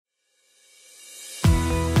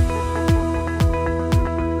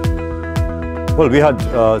Well, we had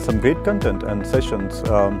some great content and sessions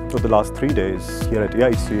over the last 3 days here at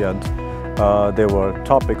EIC, and there were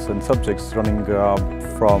topics and subjects running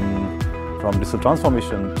from digital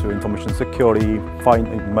transformation to information security,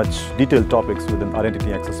 much detailed topics within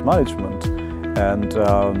identity access management, and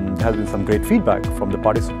there has been some great feedback from the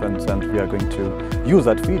participants, and we are going to use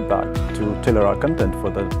that feedback to tailor our content for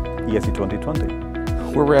the EIC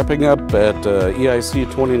 2020. We're wrapping up at EIC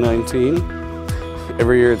 2019.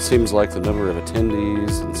 Every year it seems like the number of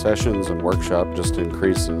attendees and sessions and workshops just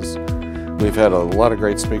increases. We've had a lot of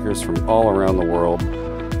great speakers from all around the world.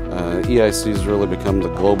 EIC has really become the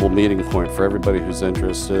global meeting point for everybody who's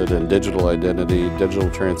interested in digital identity, digital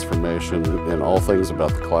transformation, and all things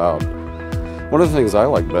about the cloud. One of the things I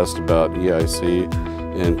like best about EIC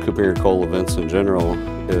and Kupinger Coal events in general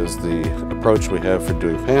is the approach we have for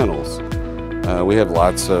doing panels. We have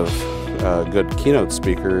lots of good keynote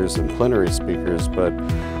speakers and plenary speakers, but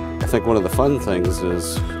I think one of the fun things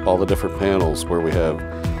is all the different panels where we have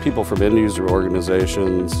people from end user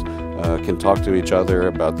organizations can talk to each other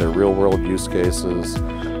about their real world use cases,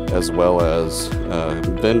 as well as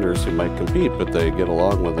vendors who might compete but they get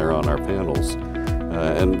along when they're on our panels.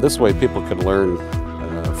 And this way people can learn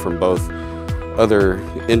from both other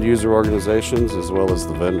end user organizations as well as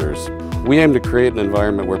the vendors. We aim to create an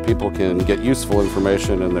environment where people can get useful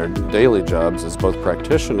information in their daily jobs as both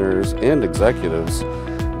practitioners and executives,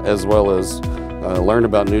 as well as learn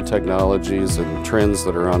about new technologies and trends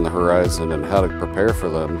that are on the horizon and how to prepare for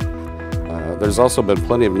them. There's also been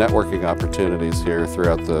plenty of networking opportunities here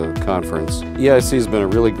throughout the conference. EIC has been a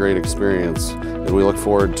really great experience, and we look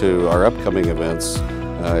forward to our upcoming events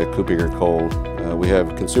at Kupinger Coal. We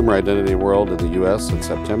have Consumer Identity World in the US in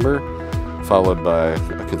September, followed by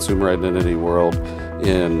a Consumer Identity World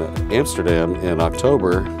in Amsterdam in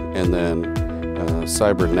October, and then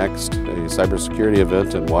Cyber Next, a cybersecurity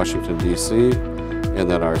event in Washington, D.C.,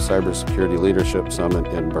 and then our Cybersecurity Leadership Summit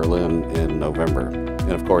in Berlin in November.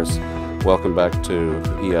 And of course, welcome back to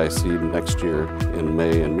EIC next year in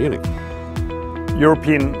May in Munich.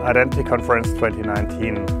 European Identity Conference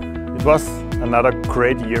 2019. It was another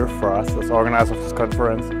great year for us as organizers of this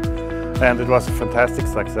conference, and it was a fantastic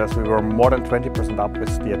success. We were more than 20% up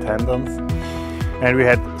with the attendance, and we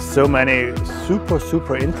had so many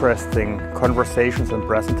super interesting conversations and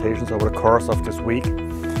presentations over the course of this week.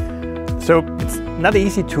 So it's not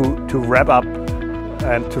easy to wrap up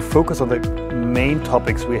and to focus on the main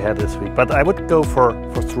topics we had this week, but I would go for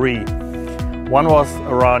three. One was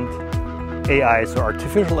around AI, so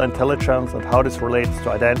artificial intelligence, and how this relates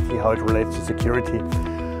to identity, how it relates to security,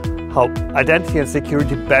 how identity and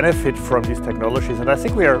security benefit from these technologies. And I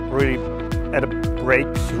think we are really at a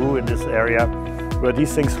breakthrough in this area where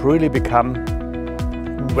these things really become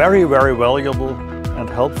very valuable and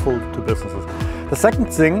helpful to businesses. The second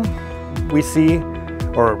thing we see,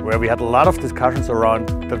 or where we had a lot of discussions around,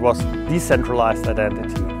 that was decentralized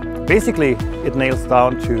identity. Basically, it nails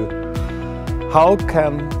down to how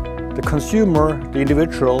can the consumer, the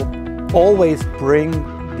individual, always bring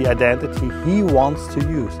the identity he wants to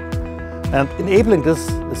use. And enabling this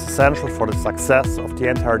is essential for the success of the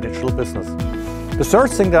entire digital business. The third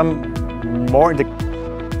thing, then, more in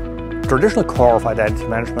the traditional core of identity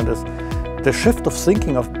management, is the shift of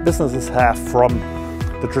thinking of businesses have from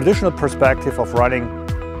the traditional perspective of running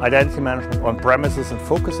identity management on premises and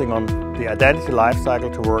focusing on the identity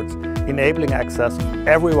lifecycle towards enabling access of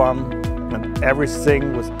everyone and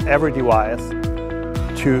everything with every device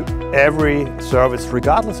to every service,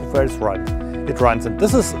 regardless of where it runs. And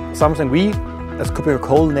this is something we, as Kupinger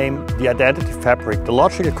Coal, name the identity fabric, the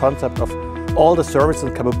logical concept of all the services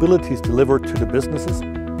and capabilities delivered to the businesses.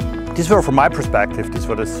 These were, from my perspective, these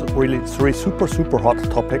were the really three super hot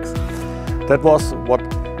topics. That was what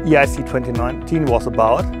EIC 2019 was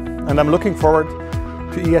about. And I'm looking forward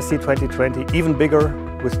to EIC 2020, even bigger,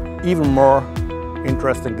 with even more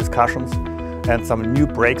interesting discussions and some new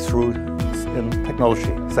breakthroughs in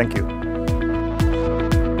technology. Thank you.